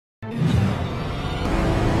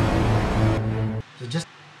So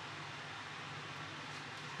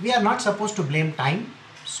we are not supposed to blame time,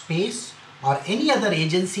 space, or any other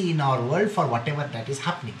agency in our world for whatever that is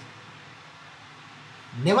happening.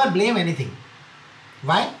 Never blame anything.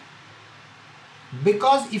 Why?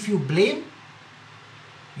 Because if you blame,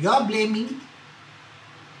 you are blaming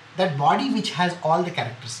that body which has all the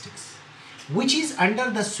characteristics, which is under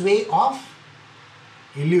the sway of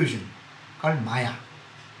illusion called Maya.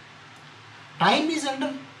 Time is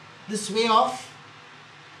under the sway of,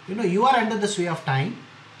 you are under the sway of time,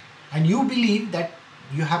 and you believe that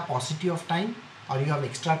you have paucity of time or you have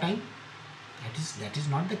extra time. That is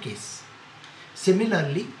not the case.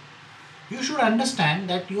 Similarly, you should understand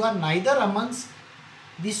that you are neither amongst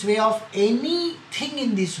the sway of anything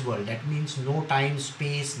in this world. That means no time,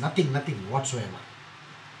 space, nothing whatsoever.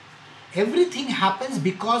 Everything happens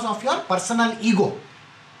because of your personal ego,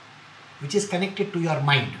 which is connected to your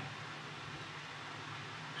mind.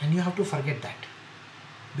 And you have to forget that.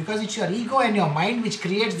 Because it's your ego and your mind which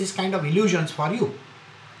creates this kind of illusions for you.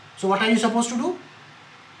 So what are you supposed to do?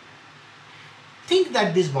 Think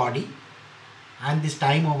that this body and this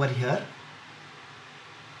time over here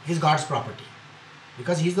is God's property.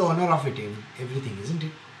 Because He is the owner of it, everything, isn't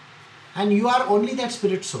it? And you are only that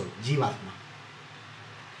spirit soul, Jivatma.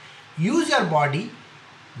 Use your body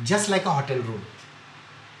just like a hotel room.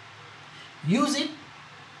 Use it,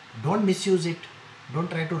 don't misuse it, don't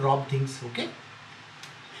try to rob things, okay?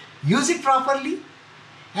 Use it properly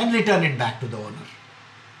and return it back to the owner.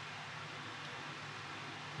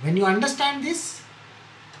 When you understand this,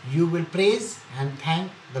 you will praise and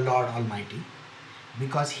thank the Lord Almighty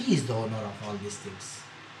because He is the owner of all these things.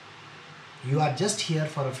 You are just here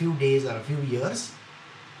for a few days or a few years,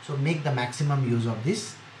 so make the maximum use of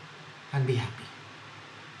this and be happy.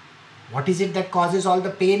 What is it that causes all the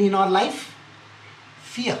pain in our life?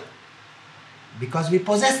 Fear. Because we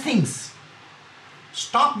possess things.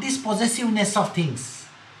 Stop this possessiveness of things.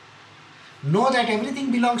 Know that everything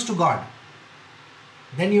belongs to God.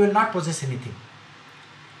 Then you will not possess anything.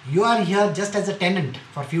 You are here just as a tenant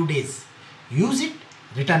for a few days. Use it,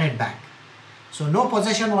 return it back. So no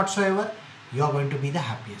possession whatsoever. You are going to be the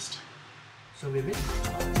happiest. So we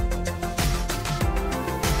will.